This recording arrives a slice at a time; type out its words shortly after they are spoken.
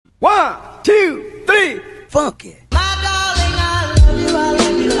1, 2, 3, funk it. My darling, I love you, I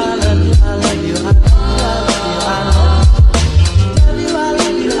love you, I love you, I love you, I love you, I love you, I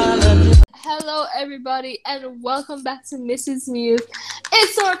love you, I love you. Hello, everybody, and welcome back to Mrs. Mute.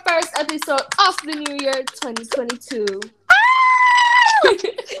 It's our first episode of the new year, 2022.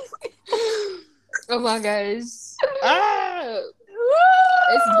 Oh my gosh.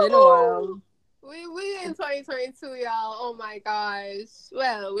 It's been a while. We in 2022, y'all. Oh my gosh.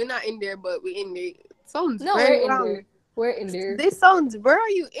 Well, we're not in there, but we in there. Sounds No, very we're in long. there. We're in there. This sounds. Where are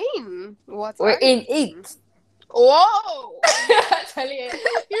you in? What? We're in it. Whoa! Athalia,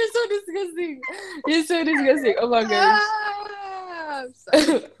 you're so disgusting. You're so disgusting. Oh my gosh. I'm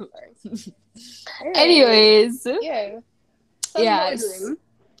sorry. Anyways. Yeah. Yes.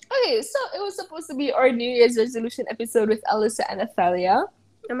 Okay, so it was supposed to be our New Year's resolution episode with Alyssa and Athalia.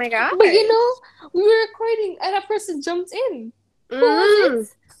 Oh my god. But you know, we were recording and a person jumped in. Who was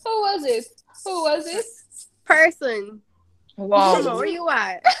it? Who was it? Person. Wow. Mama, where you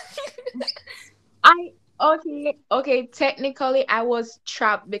at? Okay. Technically, I was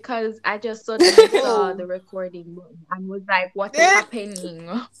trapped because I just suddenly saw the recording button and was like, "What is happening?"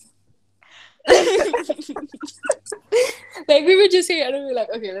 Like we were just here and we were like,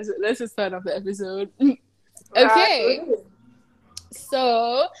 okay, let's just start off the episode. Okay.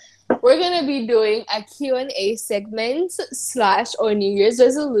 So we're gonna be doing a Q&A segment / our New Year's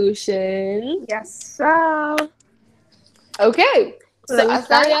resolution. Yes. So. Okay. So Let me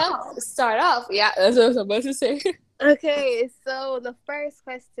Athalia, start off. Yeah, that's what I was about to say. Okay, so the first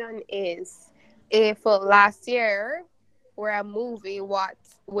question is, if last year were a movie, what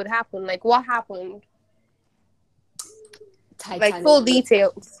would happen? Like, what happened? Titanic. Like, full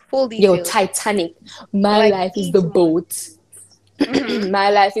details. Yo, Titanic. My Like, life is the boat. Mm-hmm.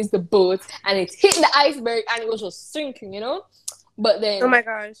 My life is the boat. And it hit the iceberg and it was just sinking, you know? But then... Oh my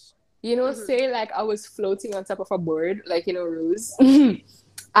gosh. You know, say like I was floating on top of a board, like, you know, Rose.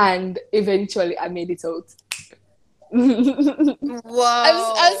 And eventually I made it out. Whoa.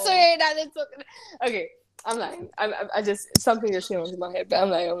 I'm sorry that it took... Okay, I'm lying. I just... Something just came into my head, but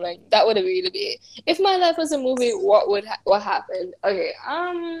I'm like, that would have really been... If my life was a movie, what happened? Okay,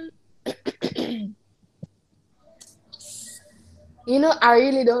 you know, I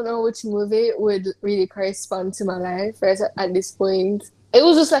really don't know which movie would really correspond to my life right at this point. It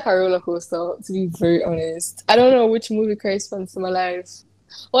was just like a roller coaster, to be very honest. I don't know which movie corresponds to my life.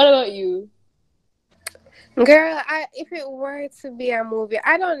 What about you? Girl, if it were to be a movie,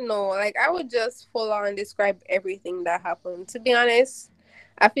 I don't know. Like, I would just full on describe everything that happened. To be honest,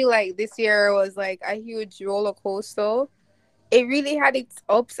 I feel like this year was like a huge roller coaster. It really had its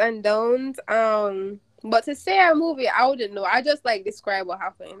ups and downs. But to say a movie, I wouldn't know. I just like describe what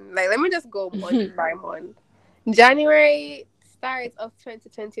happened. Like, let me just go month by month. January start of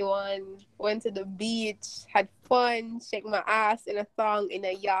 2021, went to the beach, had fun, shake my ass in a thong in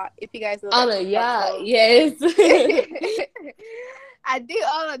a yacht. If you guys know that. On a yacht, yes. I did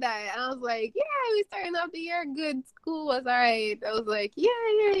all of that. And I was like, yeah, we starting off the year good. School was all right. I was like,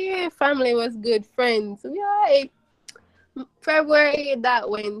 yeah. Family was good. Friends, we all right. February, that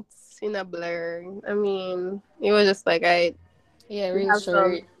went in a blur. I mean, it was just like, yeah, really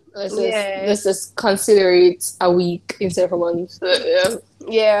short. Let's just consider it a week instead of a month.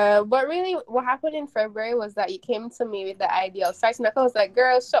 Yeah, but really what happened in February was that you came to me with the idea of starting up. I was like,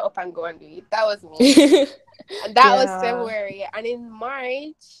 girl, shut up and go and do it. That was me. And that was February. And in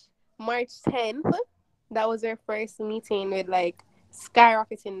March 10th, that was our first meeting with like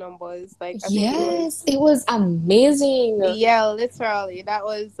skyrocketing numbers. Like, yes, it was amazing. Yeah, literally. That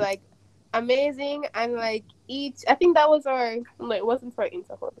was like amazing. And like I think that was our, no, it wasn't for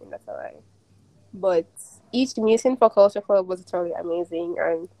Interpol thing, that's alright. But each meeting for Culture Club was totally amazing,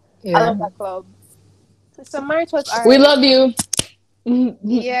 and I love that club. So March was alright. We love you.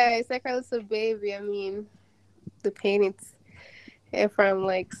 Yeah, it's like our little baby. I mean, the pain it's from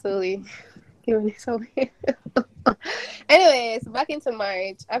like slowly giving it away. Anyways, back into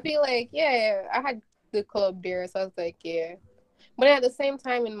March. I feel like, yeah, I had the club there, so I was like, yeah. But at the same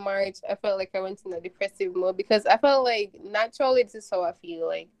time in March, I felt like I went in a depressive mode because I felt like naturally this is how I feel.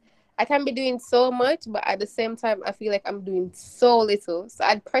 Like, I can be doing so much, but at the same time, I feel like I'm doing so little. So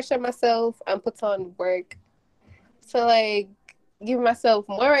I'd pressure myself and put on work to like give myself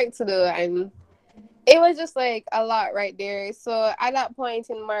more work to do. And it was just like a lot right there. So at that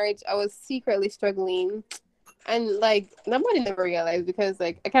point in March, I was secretly struggling. And like, nobody never realized because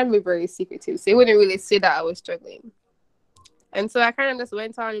like I can be very secretive. So it wouldn't really say that I was struggling. And so I kind of just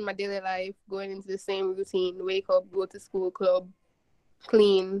went on in my daily life, going into the same routine, wake up, go to school, club,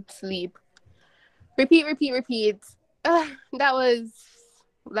 clean, sleep, repeat. That was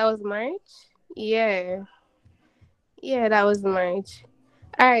That was March. Yeah, yeah, that was March.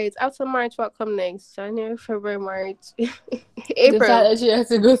 All right, after March, what come next? January, February, March, The fact April. that she has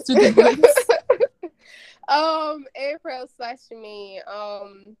to go through the months. April slash May.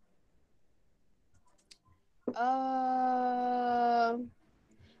 Uh,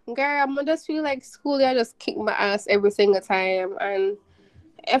 Girl, I just feel like school. I just kick my ass every single time, and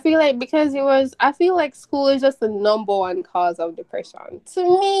I feel like because I feel like school is just the number one cause of depression.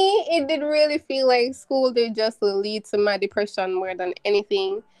 To me, it did really feel like school did just lead to my depression more than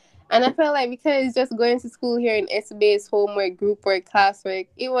anything. And I felt like because just going to school here in SBS, homework, group work, classwork,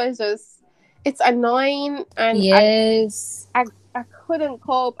 it's annoying, and Yes. I couldn't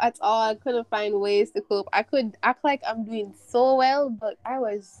cope at all. I couldn't find ways to cope. I could act like I'm doing so well, but I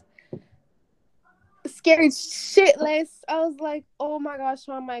was scared shitless. I was like, oh my gosh,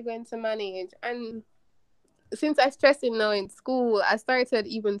 how am I going to manage? And since I stressed it now in school, I started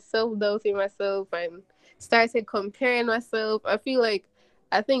even self doubting myself and started comparing myself. I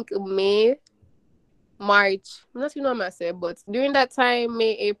think May, March, I'm not even know what I said, but during that time,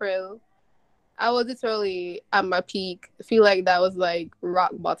 May, April, I was literally at my peak. I feel like that was like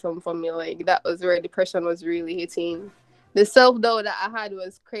rock bottom for me. Like that was where depression was really hitting. The self doubt that I had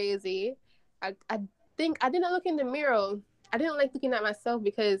was crazy. I think I didn't look in the mirror. I didn't like looking at myself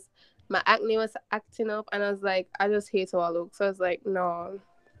because my acne was acting up, and I was like, I just hate how I look. So I was like, no.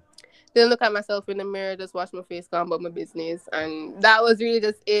 Didn't look at myself in the mirror. Just wash my face, go about my business, and that was really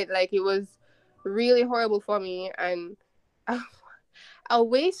just it. Like it was really horrible for me, and I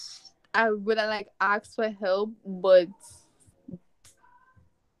wish I would have like asked for help, but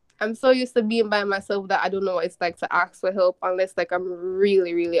I'm so used to being by myself that I don't know what it's like to ask for help unless like I'm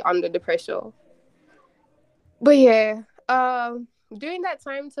really, really under the pressure. But yeah, during that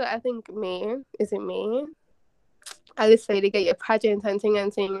time to I think May, is it May? Alyssa, to get your pageant and thing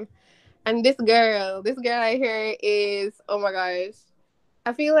and thing. And this girl I hear is oh my gosh.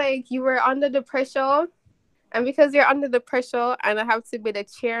 I feel like you were under the pressure. And because you're under the pressure and I have to be the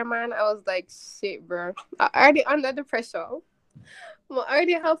chairman, I was like, shit, bro. I already under the pressure. I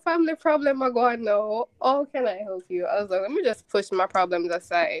already have family problem I going now. How can I help you? I was like, let me just push my problems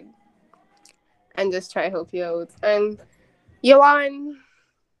aside and just try help you out. And you on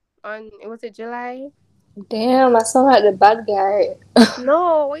was it July? Damn, I sound like the bad guy.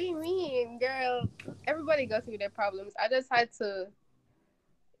 No, what do you mean, girl? Everybody goes through their problems. I just had to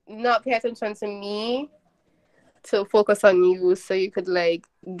not pay attention to me to focus on you so you could like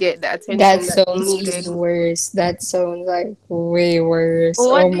get the That attention that you sounds needed. even worse. That sounds like way worse.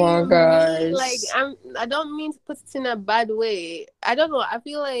 Oh What do my you mean? Like gosh. I don't mean to put it in a bad way. I don't know. I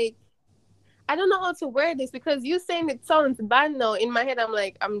feel like I don't know how to word this because you saying it sounds bad now. In my head I'm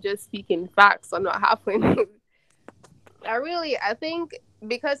like I'm just speaking facts on what happened. I think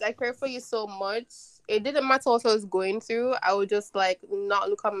because I care for you so much, it didn't matter what I was going through. I would just like not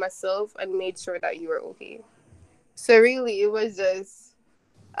look at myself and made sure that you were okay. So really it was just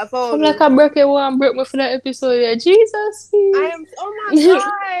I I'm like found I broke it one, broke me for that episode. Yeah, Jesus, I please. am. Oh my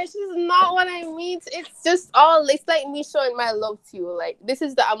gosh, this is not what I mean. It's just all. It's like me showing my love to you. Like this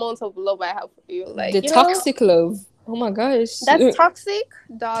is the amount of love I have for you. Like The toxic love. Oh my gosh. that's toxic,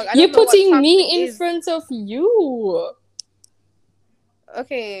 dog. I You're don't know what putting toxic me in is. front of you.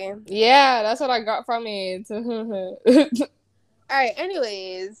 Okay. Yeah, that's what I got from it. All right.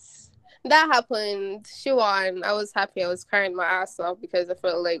 Anyways, that happened. She won. I was happy. I was crying my ass off because I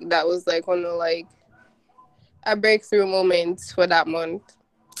felt like that was like one of like a breakthrough moment for that month.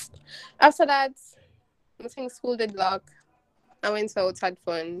 After that, I think school did lock. I went out, had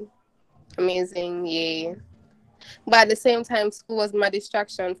fun. Amazing, yay. But at the same time, school was my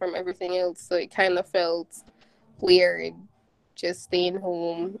distraction from everything else. So it kind of felt weird just staying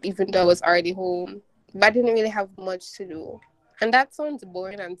home, even though I was already home. But I didn't really have much to do. And that sounds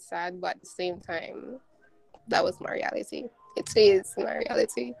boring and sad, but at the same time, that was my reality. It is my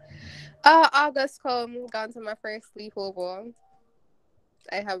reality. August come, gone to my first sleepover.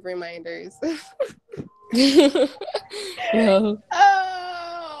 I have reminders. Well,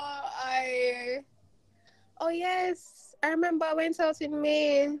 I. Oh yes, I remember I went out in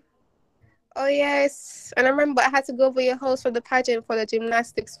May. Oh yes, and I remember I had to go over your house for the pageant for the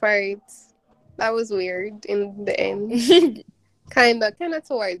gymnastics part. That was weird in the end. Kinda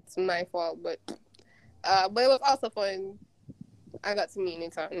towards my fault, but it was also fun. I got to meet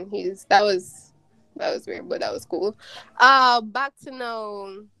Nathan. That was weird, but that was cool. Back to now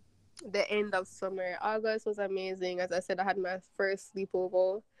the end of summer. August was amazing. As I said, I had my first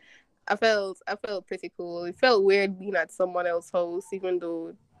sleepover. I felt pretty cool. It felt weird being at someone else's house, even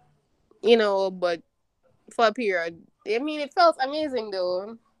though but for a period. I mean, it felt amazing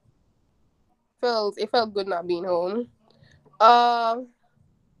though. It felt good not being home. Uh,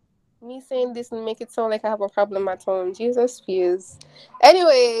 Me saying this and make it sound like I have a problem at home. Jesus, please.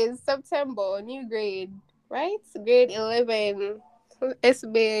 Anyways, September, new grade, right? Grade 11.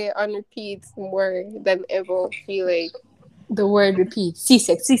 SB on repeat more than ever. Feel The word repeat.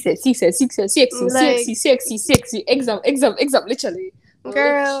 C-sex, C-sex, C-sex, C-sex, sexy, like sexy, sexy, sexy. Exam, exam, exam. Literally.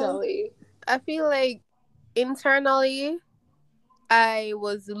 girl. Literally. I feel like internally I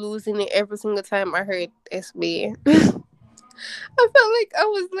was losing it every single time I heard SB. I felt like I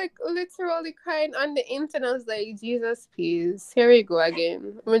was like literally crying on the internet. I was like, Jesus, please, here we go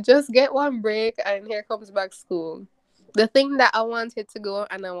again. We just get one break, and here comes back school. The thing that I wanted to go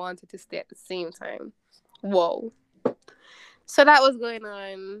and I wanted to stay at the same time. Whoa. So that was going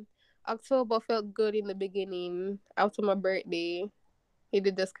on. October felt good in the beginning. After my birthday, it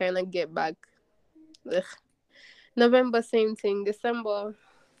did just kind of get back. Ugh. November, same thing. December,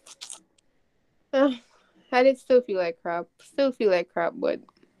 I did still feel like crap. Still feel like crap, but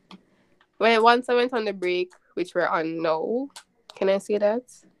once I went on the break, which we're on now, can I say that?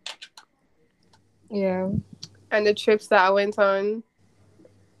 Yeah. And the trips that I went on,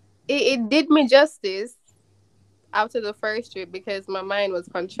 it did me justice after the first trip because my mind was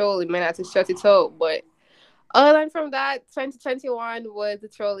controlling me and I had to shut it out. But other than from that, 2021 was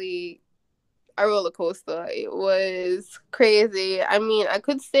literally a roller coaster. It was crazy. I mean, I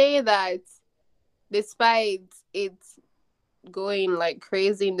could say that despite it going like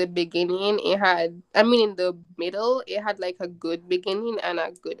crazy in the beginning, in the middle, it had like a good beginning and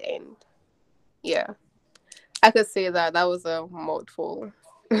a good end. Yeah. I could say that was a mouthful.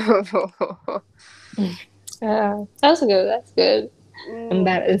 That's good. That's good. And Mm,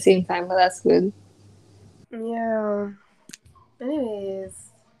 bad at the same time, but that's good. yeah.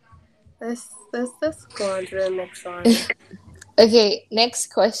 Anyways, let's go on to the next one. Okay,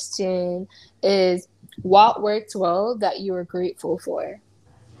 next question is what worked well that you were grateful for?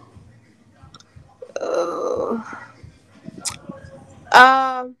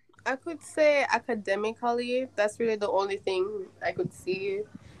 Uh, I could say academically, that's really the only thing I could see.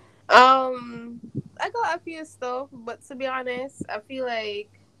 Um, I got a few stuff, but to be honest, I feel like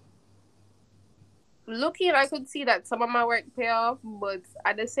looking, I could see that some of my work pay off, but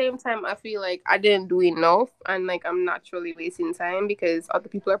at the same time, I feel like I didn't do enough, and like I'm naturally wasting time because other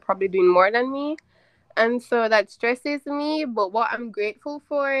people are probably doing more than me, and so that stresses me. But what I'm grateful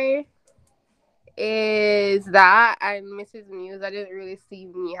for is that and Mrs. Muse. I didn't really see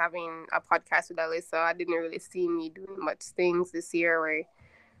me having a podcast with Alyssa. I didn't really see me doing much things this year, or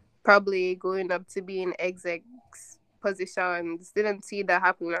probably going up to be in exec positions. Didn't see that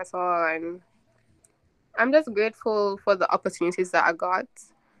happening at all, and I'm just grateful for the opportunities that I got,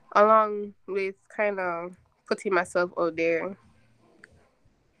 along with kind of putting myself out there.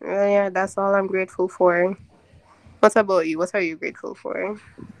 Yeah, that's all I'm grateful for. What about you? What are you grateful for?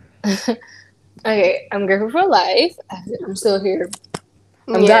 Okay, I'm grateful for life. I'm still here.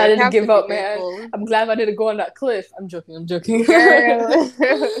 I'm glad Yeah, I you didn't have to give be up, man. grateful. I'm glad I didn't go on that cliff. I'm joking. I'm joking. Girl.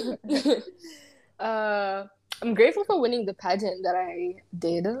 uh, I'm grateful for winning the pageant that I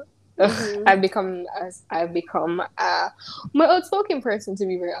did. Mhm. I've become my outspoken person, to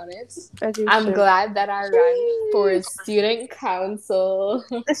be very honest. As you I'm should. glad that I ran for student council.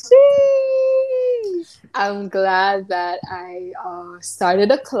 Sheesh. I'm glad that I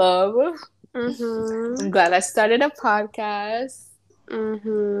started a club. Mhm. I'm glad I started a podcast.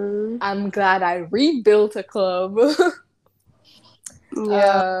 Mhm. I'm glad I rebuilt a club.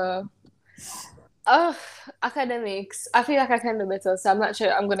 Yeah. uh, uh, academics. I feel like I can do better, so I'm not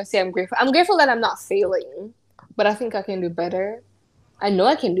sure. I'm gonna say I'm grateful. I'm grateful that I'm not failing, but I think I can do better. I know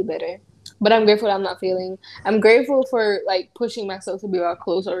I can do better, but I'm grateful that I'm not failing. I'm grateful for like pushing myself to build a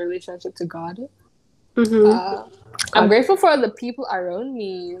closer relationship to God. Mhm. Uh, I'm God. grateful for the people around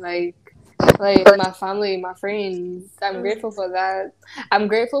me, like my family, my friends. I'm grateful for that. I'm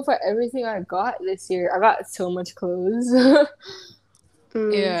grateful for everything I got this year. I got so much clothes.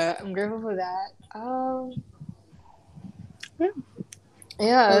 Mm. Yeah, I'm grateful for that. Yeah.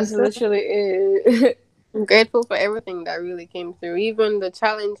 Yeah, I'm that's literally it. grateful for everything that really came through, even the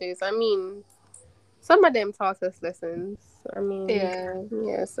challenges. I mean, some of them taught us lessons. I mean, Yeah.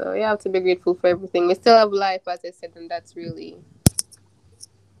 yeah, so you have to be grateful for everything. We still have life, as I said, and that's really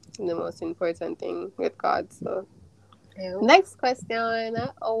the most important thing with God. So, Yep. next question: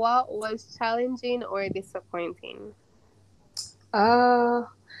 what was challenging or disappointing? Uh,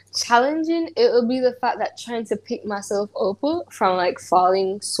 challenging. It would be the fact that trying to pick myself up from like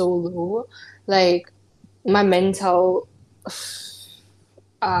falling so low, like my mental,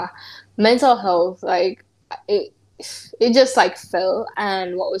 uh, mental health. Like it. it just like fell.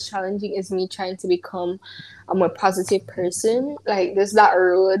 And what was challenging is me trying to become a more positive person. Like there's that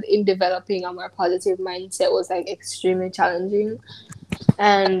road in developing a more positive mindset was like extremely challenging.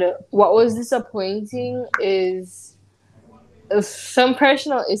 And what was disappointing is some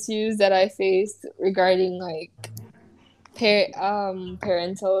personal issues that I faced regarding like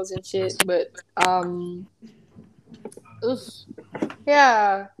parentals and shit. But oof,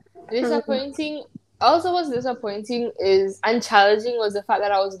 yeah, disappointing. Also, what's disappointing is and challenging was the fact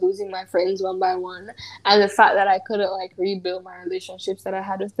that I was losing my friends one by one, and the fact that I couldn't like rebuild my relationships that I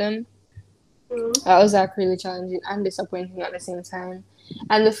had with them. That was like really challenging and disappointing at the same time,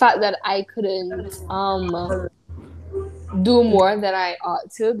 and the fact that I couldn't do more than I ought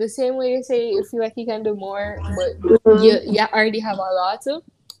to. The same way you say you feel like you can do more, but you already have a lot to.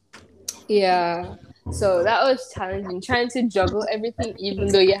 Yeah. So that was challenging. Trying to juggle everything even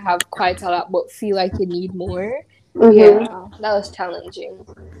though you have quite a lot but feel like you need more. Mm-hmm. Yeah, that was challenging.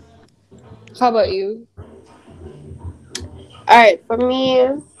 How about you? All right, for me,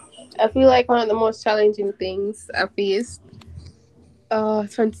 I feel like one of the most challenging things I faced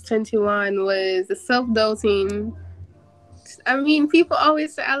 2021 was the self-doubting. I mean, people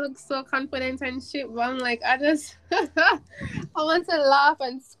always say I look so confident and shit, but I'm like, I just, I want to laugh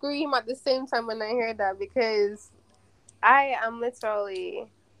and scream at the same time when I hear that because I am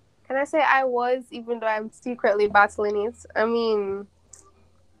literally, can I say I was, even though I'm secretly battling it? I mean,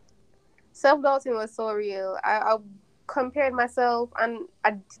 self-doubting was so real. I compared myself, and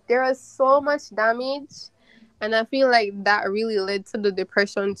there was so much damage. And I feel like that really led to the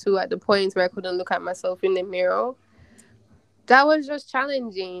depression too, at the point where I couldn't look at myself in the mirror. That was just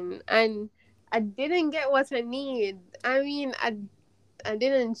challenging, and I didn't get what I need. I mean, I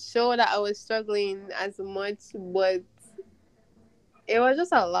didn't show that I was struggling as much, but it was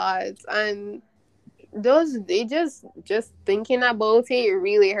just a lot. And those it just thinking about it, it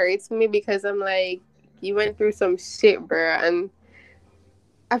really hurts me because I'm like, you went through some shit, bro. And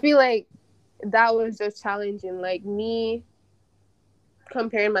I feel like that was just challenging, like me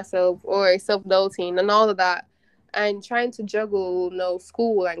comparing myself or self-doubting and all of that, and trying to juggle,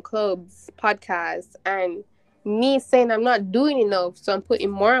 school and clubs, podcasts, and me saying I'm not doing enough, so I'm putting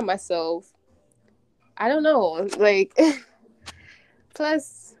more on myself. I don't know, like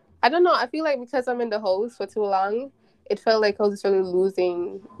plus I don't know, I feel like because I'm in the house for too long, it felt like I was really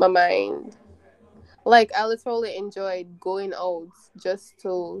losing my mind. Like I literally enjoyed going out just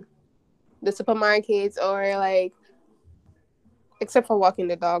to the supermarkets, or like, except for walking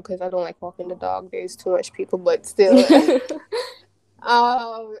the dog, because I don't like walking the dog. There's too much people, but still.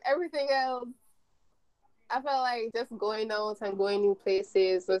 Everything else, I felt like just going out and going new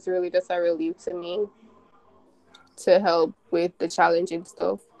places was really just a relief to me to help with the challenging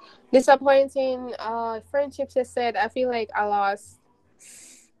stuff. Disappointing friendships, I said. I feel like I lost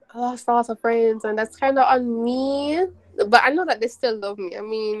a lot of friends, and that's kind of on me. But I know that they still love me. I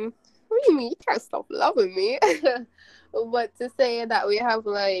mean, what do you mean? You can't stop loving me. But to say that we have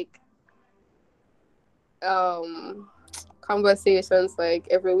like um conversations like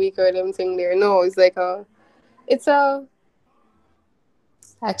every week or them thing there, no, it's like it's a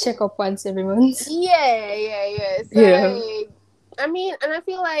I check up once every month. yeah. So Yeah. like, I mean, and I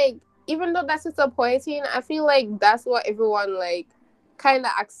feel like even though that's disappointing, I feel like that's what everyone like kind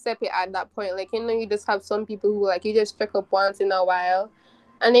of accept it at that point. Like, you just have some people who like you just check up once in a while,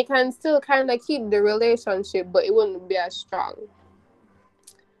 and they can still kind of keep the relationship, but it wouldn't be as strong.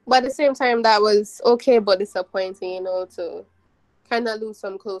 But at the same time, that was okay, but disappointing, to kind of lose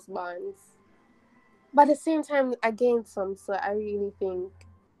some close bonds. But at the same time, I gained some, so I really think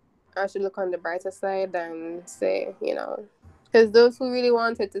I should look on the brighter side and say, because those who really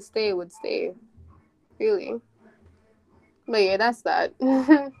wanted to stay would stay, really. But yeah, that's that.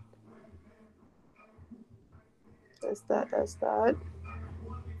 That's that.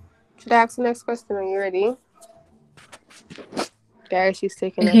 Should I ask the next question? Are you ready? Gary, she's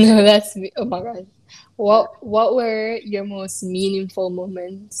taking a No, sip. that's me. Oh my god. What were your most meaningful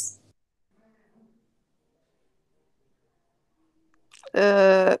moments?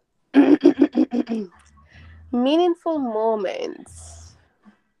 Uh, meaningful moments.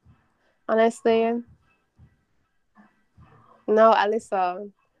 Honestly, no,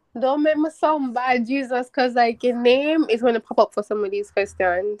 Alyssa. Don't make me sound bad, Jesus, because like your name is going to pop up for some of these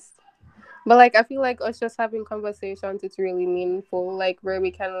questions. But like I feel like us just having conversations, it's really meaningful. Like where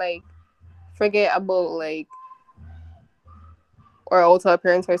we can like forget about like or auto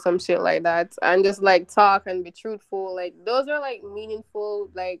appearance or some shit like that, and just like talk and be truthful. Like those are like meaningful.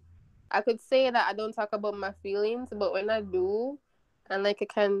 Like I could say that I don't talk about my feelings, but when I do, and like I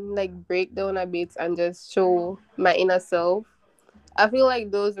can like break down a bit and just show my inner self. I feel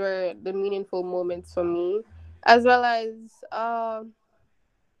like those were the meaningful moments for me, as well as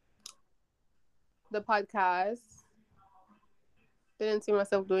the podcast. Didn't see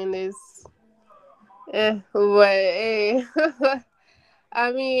myself doing this. But eh.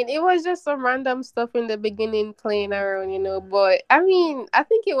 I mean, it was just some random stuff in the beginning playing around, you know. But I mean, I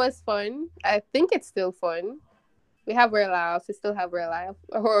think it was fun. I think it's still fun. We have our laughs. We still have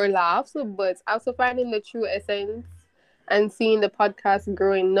our laughs. But also finding the true essence and seeing the podcast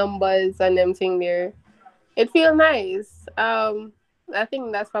grow in numbers and everything there, it feels nice. I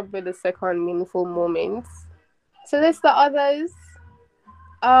think that's probably the second meaningful moment. So there's the others.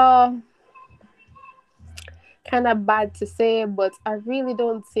 Uh, Kind of bad to say, but I really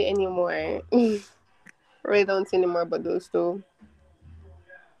don't see anymore. Really don't see anymore but those two.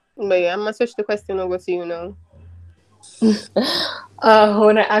 But yeah, I'm gonna switch the question over to you now.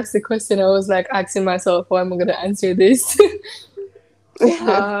 When I asked the question, I was like asking myself, how am I gonna answer this?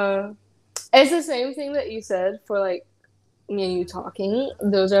 uh, it's the same thing that you said for like me and you talking.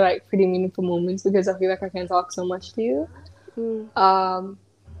 Those are like pretty meaningful moments because I feel like I can talk so much to you. Mm. Um,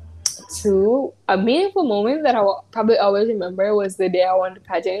 Two, a meaningful moment that I will probably always remember was the day I won the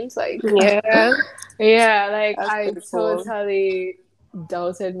pageant. Like, Yeah, yeah, like that's I pretty cool. totally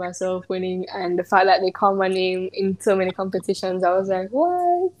doubted myself winning, and the fact that they called my name in so many competitions, I was like,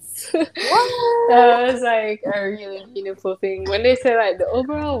 what? What? That was like a really meaningful thing. When they said like the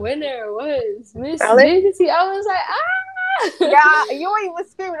overall winner was Miss Alex? Daisy, I was like, ah! Yeah, you weren't even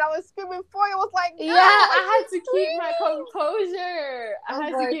screaming. I was screaming for you. I was like, Yeah, girl, what I you had to keep my composure. I screaming?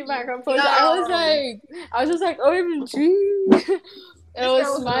 had I to was keep my like, composure. no. I was just like, OMG. And I This was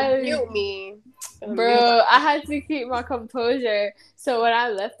girl was gonna smiling. mute me. Mute. Bro, I had to keep my composure. So when I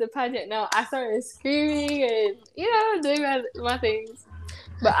left the pageant now, I started screaming and, doing my things.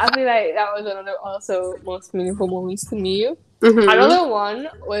 But I feel like that was another also most meaningful moments to me. Mm-hmm. Another one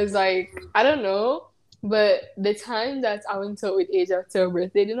was like, I don't know, but the time that I went out with Asia to her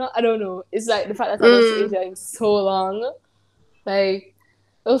birthday, I don't know. It's like the fact that I don't see Mm. Asia in so long. Like,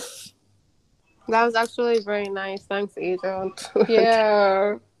 oof, That was actually very nice. Thanks, Adrian.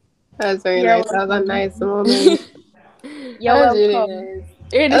 yeah. That was very You're nice. That was a welcome. nice moment. You're That was really welcome. nice.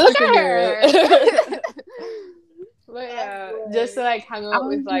 Hey, this Look freaking at do her. it. But That's yeah, just to good. like hang I out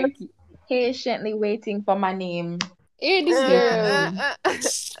was with like, just patiently waiting for my name hey, this to girl.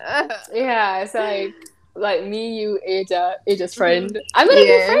 come. Yeah, it's like me, you, Aja's Mhm. friend. I met a new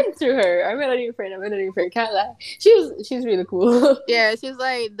Yeah. friend through her. I met a new friend. Can't lie. She's really cool. Yeah, she's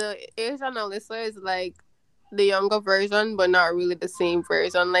like the Asian Alyssa is like the younger version, but not really the same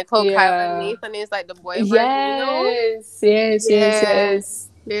version. Like how Kyle and Yeah. Nathan is like the boy version, you know? Yes, yes, yes, Yeah. yes.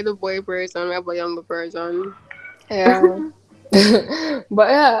 They're the boy version, we have a younger version. Yeah. But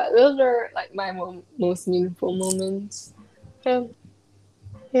yeah, those are like my most meaningful moments. Yeah.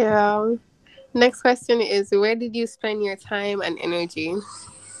 Yeah. Next question is where did you spend your time and energy?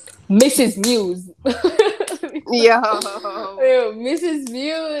 Mrs. Muse. Yo. Yo, Mrs.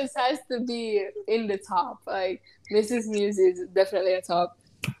 Muse has to be in the top. Like Mrs. Muse is definitely a top.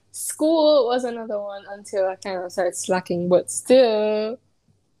 School was another one until I kind of started slacking, but still,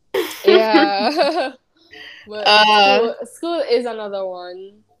 yeah. But uh school is another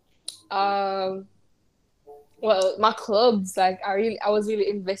one. Um, well, my clubs, like I was really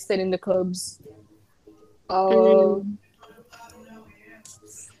invested in the clubs. mm, Um,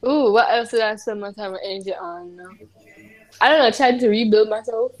 ooh, what else did I spend my time and energy on? I don't know, trying to rebuild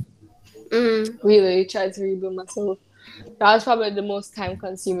myself. mm. Really tried to rebuild myself. That was probably the most time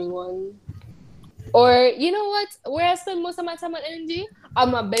consuming one. Or you know what? Where I spend most of my time and energy?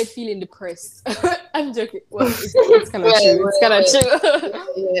 On my bed feeling depressed. I'm joking. Well, it's kind of Right, true. It's kind of right, true.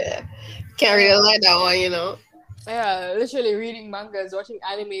 right. Yeah. Can't really Yeah. like that one, you know. Yeah, literally reading mangas, watching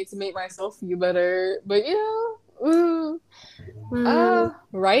anime to make myself feel better. But Mm,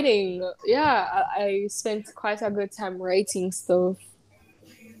 writing. Yeah, I spent quite a good time writing stuff.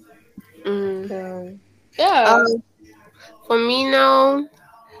 mm. So, yeah. Um, for me now,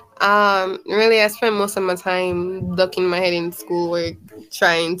 really, I spend most of my time ducking my head in schoolwork,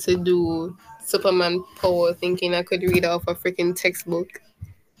 trying to do Superman power, thinking I could read off a freaking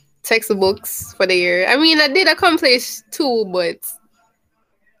textbooks for the year. I mean, I did accomplish two, but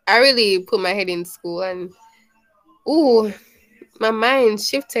I really put my head in school and ooh, my mind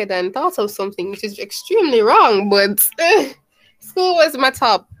shifted and thought of something which is extremely wrong. But school was my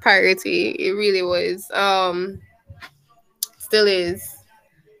top priority. It really was. Still is.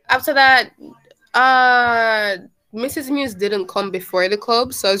 After that, uh, Mrs. Muse didn't come before the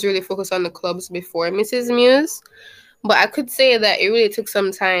club, so I was really focused on the clubs before Mrs. Muse. But I could say that it really took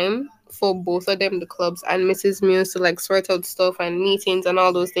some time for both of them, the clubs and Mrs. Muse, to like sort out stuff and meetings and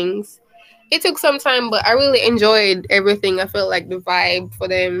all those things. It took some time, but I really enjoyed everything. I felt like the vibe for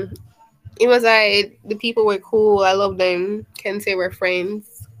them. It was like the people were cool. I love them. Can say we're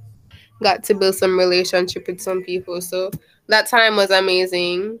friends. Got to build some relationship with some people. So that time was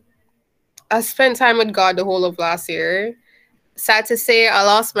amazing. I spent time with God the whole of last year. Sad to say, I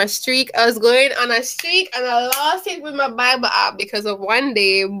lost my streak. I was going on a streak and I lost it with my Bible app because of one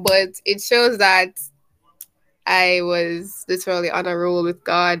day, but it shows that I was literally on a roll with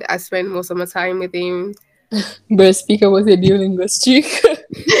God. I spent most of my time with Him. But speaker was a Duolingo streak.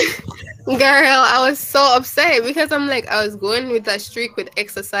 Girl, I was so upset because I'm like, I was going with that streak with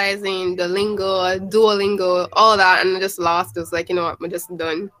exercising, the lingo, Duolingo, all that, and I just lost. It was like, you know what, I'm just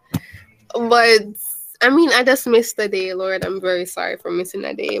done. But I mean, I just missed the day, Lord. I'm very sorry for missing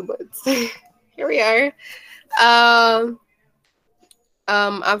that day, but here we are. Um,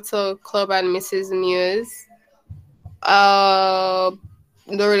 After Club and Mrs. Muse, uh,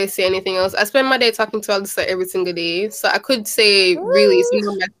 don't really say anything else. I spend my day talking to Alyssa every single day, so I could say really some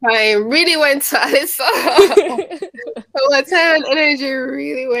of my time really went to Alyssa. So my time and energy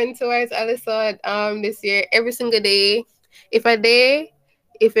really went towards Alyssa this year every single day. If I day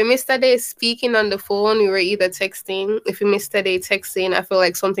if we missed a day speaking on the phone, we were either texting. If we missed a day texting, I feel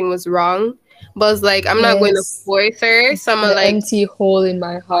like something was wrong. But I was like, I'm not going to Yes. force her. So I'm The like, empty hole in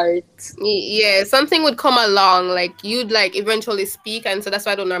my heart. yeah, something would come along. Like you'd like eventually speak, and so that's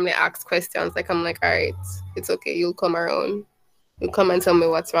why I don't normally ask questions. Like I'm like, all right, it's okay. You'll come around. You'll come and tell me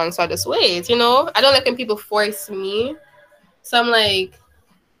what's wrong. So I just wait. You know, I don't like when people force me. So I'm like,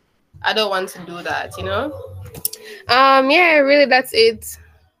 I don't want to do that. You know. Yeah, really, that's it.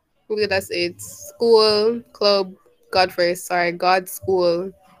 Really, that's it. School, club, God first. Sorry, God,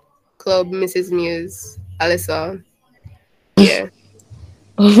 school, club, Mrs. Muse, Alyssa. Yeah.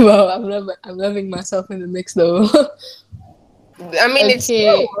 Wow, I'm loving myself in the mix though. I mean, it's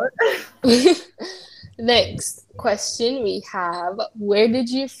Okay. true. Next question we have: where did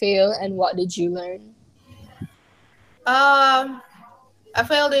you fail and what did you learn? Um, I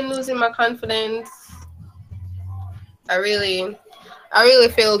failed in losing my confidence. I really, I really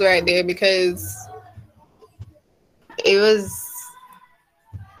failed right there because it was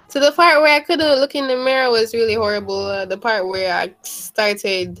to the part where I couldn't look in the mirror was really horrible. The part where I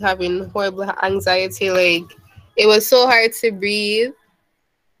started having horrible anxiety, like it was so hard to breathe.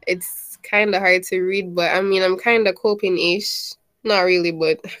 It's kind of hard to read, but I mean, I'm kind of coping-ish. Not really,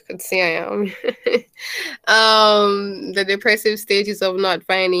 but I could say I am. The depressive stages of not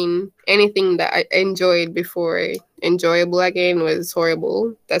finding anything that I enjoyed before enjoyable again was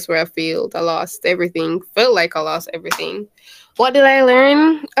horrible. That's where I failed. I lost everything. Felt like I lost everything. What did I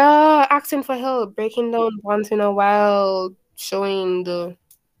learn? Asking for help, breaking down once in a while, showing the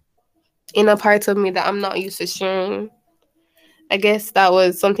inner parts of me that I'm not used to sharing. I guess that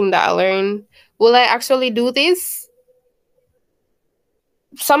was something that I learned. Will I actually do this?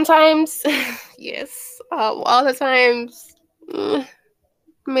 Sometimes, yes. All the times,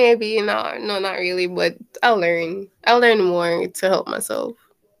 maybe not. No, not really. But I'll learn. I'll learn more to help myself.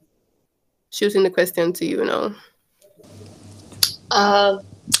 Shooting the question to you, know. Um,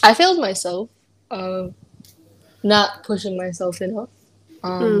 I failed myself. Not pushing myself enough.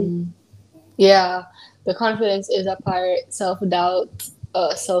 Mm. Yeah, the confidence is a part. Self doubt,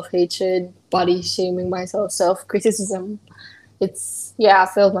 self hatred, body shaming myself, self criticism. It's yeah, I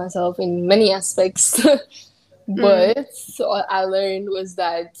failed myself in many aspects. Mm. But what I learned was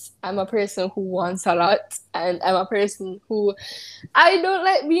that I'm a person who wants a lot, and I'm a person who I don't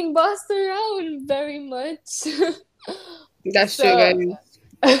like being bossed around very much. That's true, So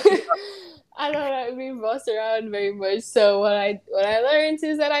guys. I don't like being bossed around very much. So what I learned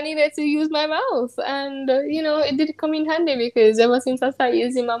is that I needed to use my mouth, and it did come in handy because ever since I started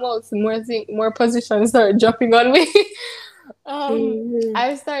using my mouth, more positions started dropping on me. Mm.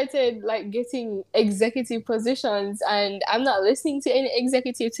 I started like getting executive positions, and I'm not listening to any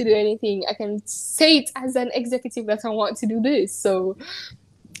executive to do anything. I can say it as an executive that I want to do this. So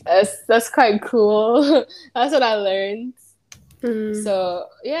that's quite cool. That's what I learned. Mm. So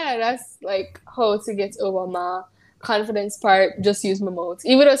yeah, that's like how to get over my confidence part. Just use my mouth.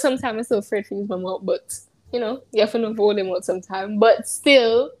 Even though sometimes I'm still afraid to use my mouth, but you have to know hold them out sometimes. But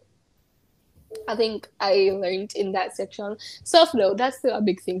still, I think I learned in that section. Self love, that's still a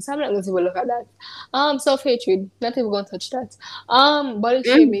big thing. So I'm not going to look at that. Self hatred, not even going to touch that. Body Mm.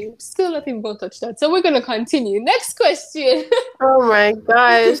 shaming, still not even going to touch that. So we're gonna continue. Next question. Oh my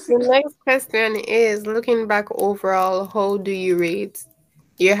gosh. The next question is looking back overall, how do you rate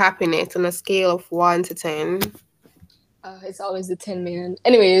your happiness on a scale of 1 to 10? It's always the 10 man.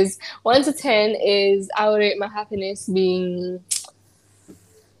 Anyways, 1 to 10 is I would rate my happiness being.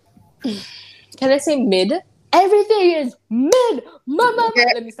 Can I say mid? Everything is mid. Mama. Yeah.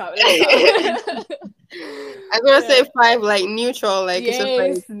 Let me stop. Let me stop. I was gonna say 5, like neutral, like it's just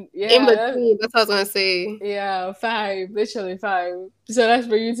like Yes. in Yeah. between. That's what I was gonna say. Yeah. 5. Literally 5. So that's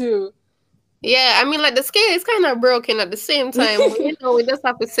for you too. Yeah, I mean, like the scale is kind of broken at the same time. But, we just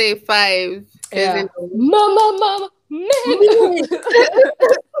have to say 5 because Yeah. Mama. Mid.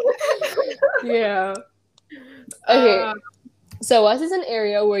 Yeah. Okay. So, what is an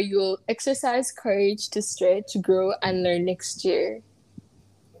area where you'll exercise courage to stretch, grow, and learn next year?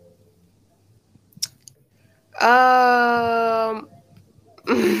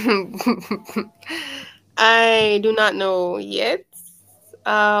 I do not know yet.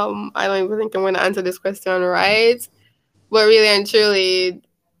 I don't even think I'm going to answer this question right. But really and truly,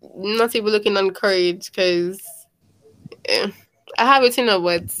 not even looking on courage because I have it,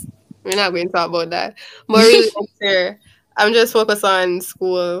 but we're not going to talk about that. But really, next year, I'm just focused on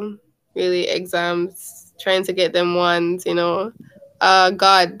school, really exams, trying to get them ones.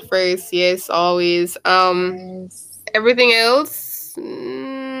 God first, yes, always. Yes. Everything else,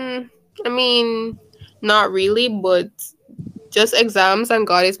 I mean, not really, but just exams and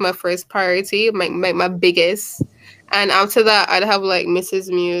God is my first priority, my biggest. And after that, I'd have like Mrs.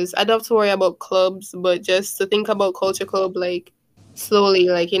 Muse. I don't have to worry about clubs, but just to think about culture club, like slowly,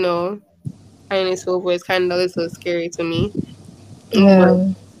 like and it's over. It's kind of a little scary to me, but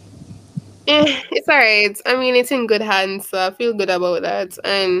Yeah. it's alright. I mean, it's in good hands, so I feel good about that.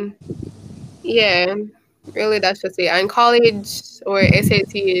 And yeah, really, that's just it. And college or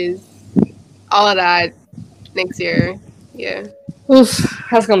SAT is all of that next year. Yeah. Oof,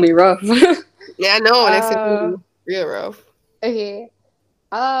 that's gonna be rough. Yeah, I know. Next year will uh, be real rough. okay.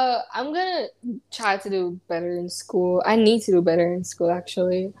 I'm gonna try to do better in school. I need to do better in school,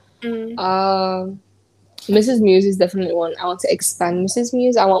 actually. Mm. Mrs. Muse is definitely one. I want to expand Mrs.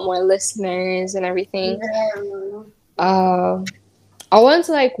 Muse. I want more listeners and everything. Yeah. I want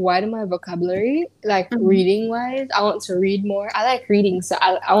to like widen my vocabulary, like Mhm. reading wise. I want to read more. I like reading, so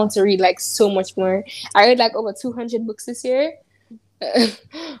I want to read like so much more. I read like over 200 books this year.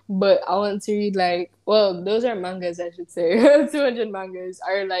 But I want to read like, well, those are mangas, I should say. 200 mangas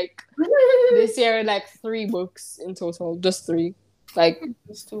are like this year like 3 books in total, just 3. Like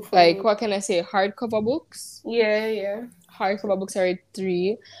It's too funny. what can I say? Hardcover books. Yeah, yeah. Hardcover books are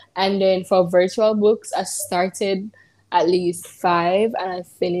 3, and then for virtual books, I started at least 5, and I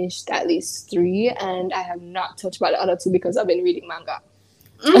finished at least 3, and I have not touched about the other 2 because I've been reading manga.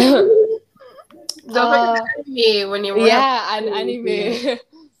 Don't forget anime when you want Yeah, and anime.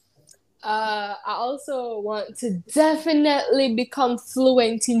 I also want to definitely become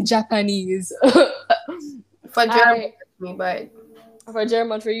fluent in Japanese. for German, but For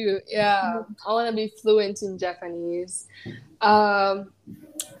German, for you, yeah. I want to be fluent in Japanese.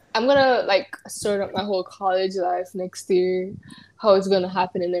 I'm gonna like sort up my whole college life next year, how it's gonna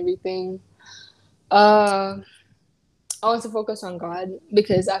happen and everything. I want to focus on God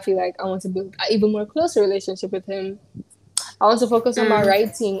because I feel like I want to build an even more closer relationship with Him. I want to focus on my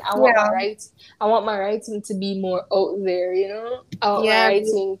writing. I want my writing to be more out there. I want my yeah,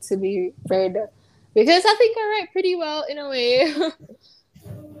 writing to be read because I think I write pretty well in a way.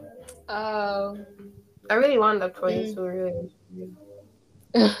 I really want that for you too. Really.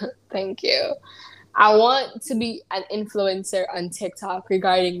 Thank you. I want to be an influencer on TikTok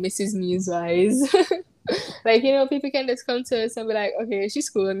regarding Mrs. Muse wise. Like, people can just come to us and be like, okay, she's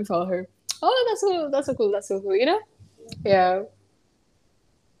cool, let me follow her. Oh, that's cool, that's so cool, that's so cool, Yeah.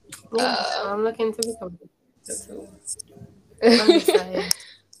 I'm looking to become too.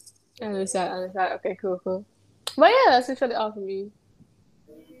 I understand. Okay, cool. But yeah, that's actually all for me.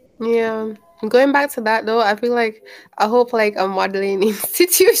 Yeah. Going back to that though, I feel like I hope like a modeling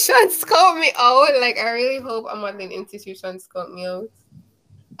institution scout me out. Like I really hope a modeling institution scout me out.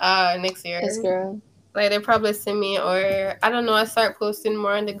 Next year. Yes, girl. Like they probably see me or I don't know, I start posting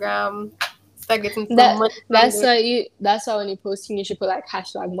more on the gram. Start getting some That's money. that's why when you're posting you should put like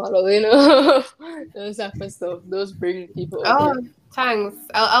hashtag model, those type of stuff. Those bring people Oh, over. thanks.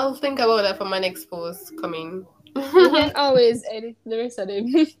 I'll think about that for my next post coming. You can always edit the rest of them.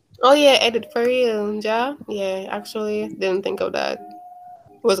 Oh yeah, edit for real, ja? Yeah, actually didn't think of that.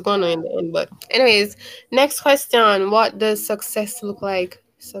 What's going on in the end, but anyways, next question. What does success look like?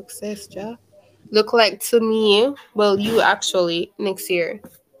 Success, ja? Look like to me? Well, you actually next year.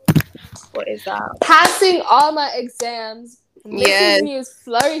 What is that? Passing all my exams, Yes. Mrs. Muse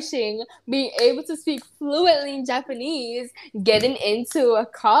flourishing, being able to speak fluently in Japanese, getting into a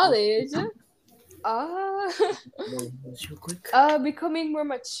college. Ah, Real quick. becoming more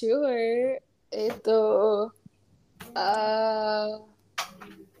mature. Ito. Uh,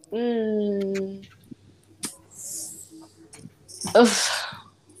 mm, ugh,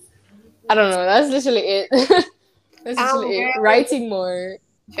 I don't know. That's literally it. That's literally it. Girl, Writing more,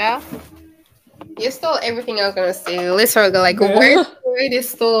 yeah, you stole everything I was gonna say. Literally, like word girl. for word is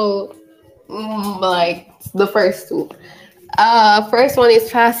still like the first two. First one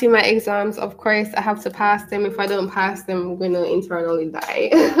is passing my exams. Of course, I have to pass them. If I don't pass them, I'm gonna internally die.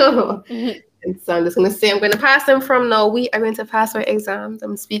 And so I'm just gonna say I'm gonna pass them from now. We are going to pass our exams.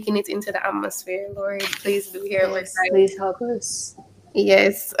 I'm speaking it into the atmosphere. Lord, please do hear our Yes, cry. please help us.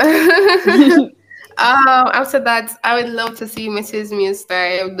 Yes. After that, I would love to see Mrs. Muse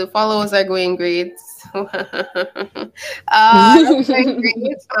start. The followers are going great. That's going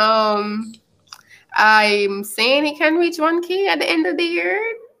great. I'm saying it can reach 1K at the end of the year.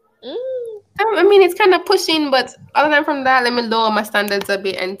 Mm. I mean, it's kind of pushing, but other than from that, let me lower my standards a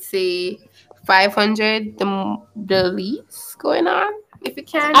bit and say 500, the least going on, if you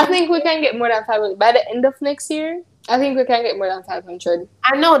can. I think we can get more than 500 by the end of next year. I think we can get more than 500.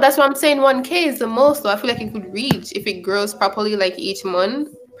 I know, that's what I'm saying. 1K is the most, though. I feel like it could reach, if it grows properly, like each month,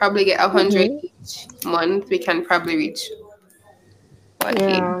 probably get 100 Mm-hmm. each month. We can probably reach 1K.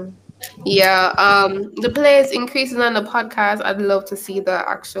 Yeah. Yeah, the players increasing on the podcast. I'd love to see that.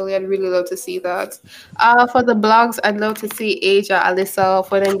 Actually, I'd really love to see that. For the blogs, I'd love to see Asia, Alyssa,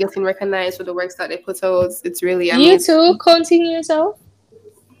 for them getting recognized for the works that they put out. It's really You amazing. too, continue yourself.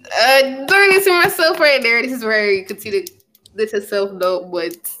 Don't really see myself right there. This is where you could see the little self doubt,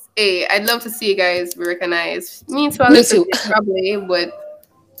 but hey, I'd love to see you guys be recognized. Me too, Me Alyssa, too. probably, but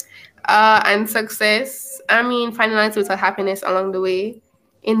and success. I mean, finding a little happiness along the way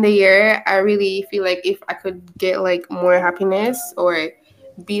in the year. I really feel like if I could get like more happiness or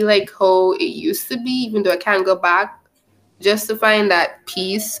be like how it used to be, even though I can't go back, just to find that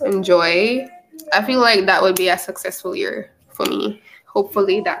peace and joy, I feel like that would be a successful year for me.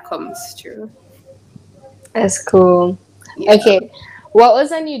 Hopefully that comes true. That's cool. Yeah. Okay. What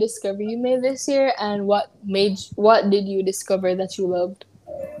was a new discovery you made this year, and what did you discover that you loved?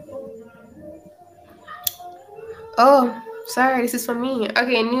 Oh, sorry, this is for me.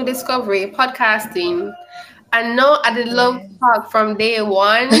 Okay, new discovery, podcasting. I know I did love to talk from day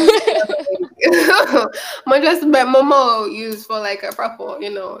one. My just but Momo used for like a proper,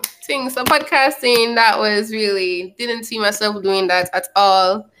 thing. So podcasting, that was really didn't see myself doing that at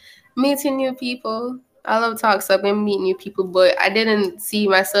all. Meeting new people. I love talk stuff and meet new people, but I didn't see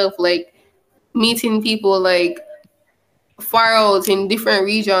myself like meeting people like far out in different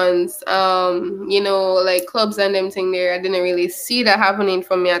regions, like clubs and them thing there. I didn't really see that happening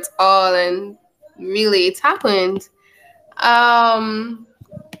for me at all, and really it happened. Um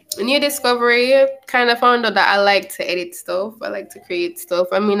New discovery, kind of found out that I like to edit stuff. I like to create stuff.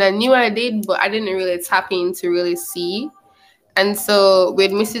 I mean, I knew I did, but I didn't really tap in to really see. And so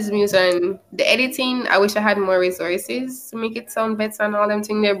with Mrs. Muse and the editing, I wish I had more resources to make it sound better and all them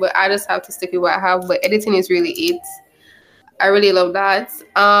thing there, but I just have to stick with what I have. But editing is really it. I really love that.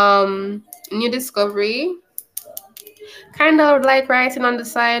 New discovery, kind of like writing on the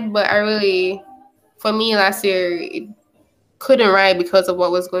side, but for me last year, it couldn't write because of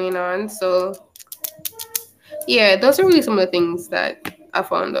what was going on. So yeah, those are really some of the things that I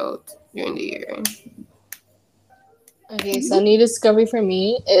found out during the year. Okay, so a new discovery for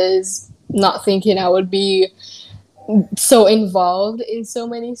me is not thinking I would be so involved in so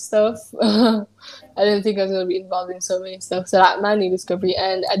many stuff. I didn't think I was gonna be involved in so many stuff. So that my new discovery,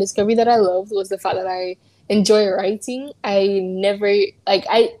 and a discovery that I loved was the fact that I enjoy writing. I never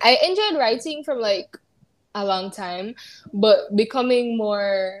I enjoyed writing from like a long time, but becoming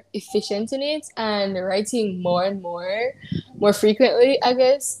more efficient in it and writing more and more frequently, I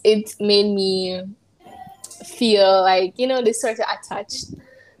guess it made me feel like this sort of attached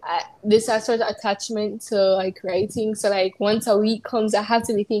this sort of attachment to like writing. So like once a week comes, I have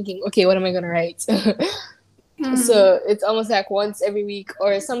to be thinking, okay, what am I gonna write? So it's almost like once every week,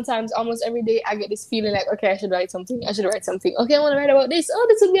 or sometimes almost every day, I get this feeling like, okay, I should write something. Okay, I want to write about this. Oh,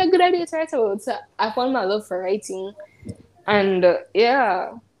 this would be a good idea to write about. So I found my love for writing, and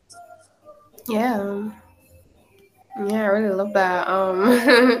Yeah. Yeah, I really love that.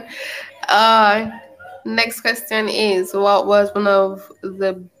 Next question is, what was one of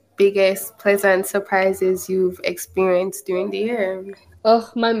the biggest pleasant surprises you've experienced during the year? oh,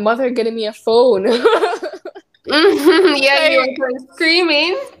 my mother getting me a phone. Yeah, you Like, were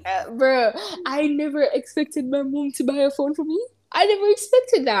screaming. bro, I never expected my mom to buy a phone for me. I never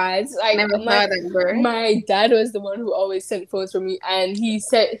expected that. Like Never saw that, bro. my dad was the one who always sent phones for me, and he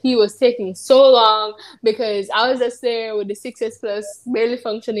said he was taking so long because I was just there with the 6S Plus barely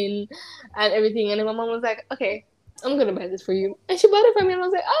functioning and everything. And then my mom was like, "Okay, I'm gonna buy this for you," and she bought it for me, and I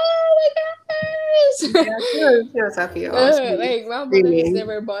was like, "Oh my gosh!" Yeah, she was happy. Like my mother has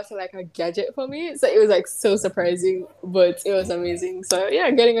never bought like a gadget for me, so it was like so surprising, but it was amazing. So yeah,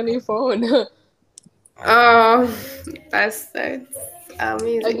 getting a new phone. Oh, that's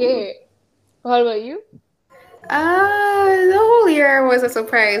amazing. Okay, what about you? The whole year was a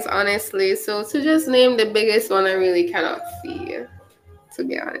surprise, honestly. So to just name the biggest one, I really cannot see, to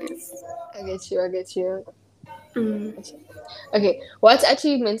be honest. I get you. I get you. Mm. Okay, what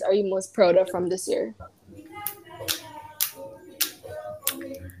achievements are you most proud of from this year?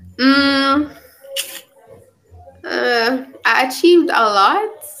 Mm, I achieved a lot.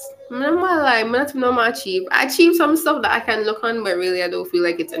 I'm not gonna lie, I'm not gonna achieve. I achieved some stuff that I can look on, but really I don't feel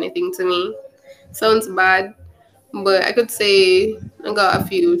like it's anything to me. Sounds bad, but I could say I got a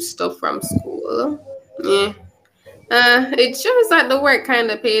few stuff from school. Yeah. It shows that the work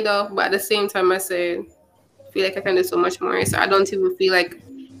kind of paid off, but at the same time, I said feel like I can do so much more. So I don't even feel like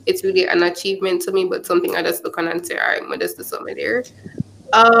it's really an achievement to me, but something I just look on and say, all right, I'm just do something there.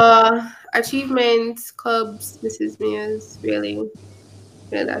 Achievements, clubs, Mrs. Mears, really.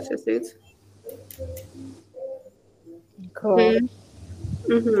 Yeah, that's just it. Cool.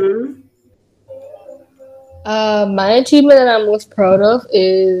 Mm-hmm. My achievement that I'm most proud of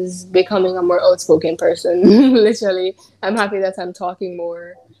is becoming a more outspoken person. Literally, I'm happy that I'm talking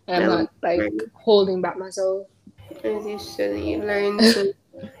more and I'm not like holding back myself. As you should, you learn to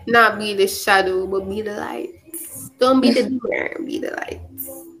not be the shadow, but be the light. Don't be the dimmer, be the light,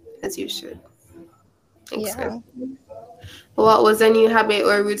 as you should. Yeah. What was a new habit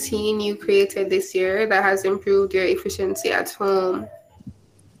or routine you created this year that has improved your efficiency at home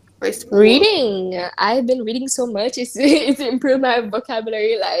or school? Reading. I've been reading so much. It's improved my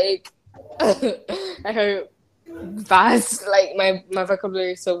vocabulary like like a vast. Like my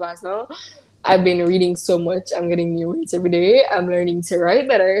vocabulary is so vast now. I've been reading so much. I'm getting new words every day. I'm learning to write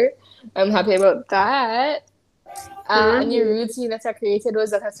better. I'm happy about that. A new routine that I created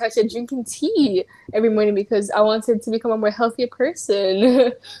was that I started drinking tea every morning because I wanted to become a more healthier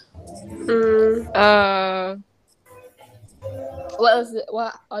person. What else?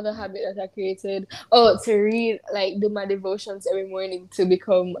 What other habit that I created? Oh, to read, like do my devotions every morning to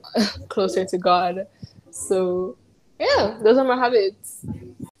become closer to God. So, yeah, those are my habits.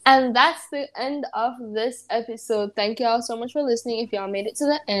 And that's the end of this episode. Thank y'all so much for listening. If y'all made it to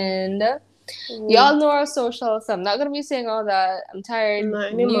the end, y'all know our socials, so I'm not gonna be saying all that. I'm tired.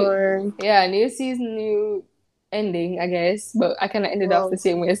 Not anymore. New season, new ending, I guess. But I kind of ended off the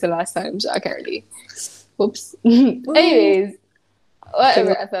same way as the last time, so I can't really. Whoops. Anyways,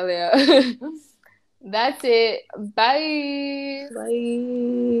 whatever, Athalia. That's it. Bye. Bye.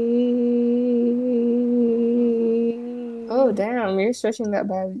 Oh damn, you're stretching that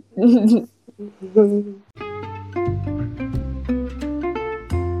bad.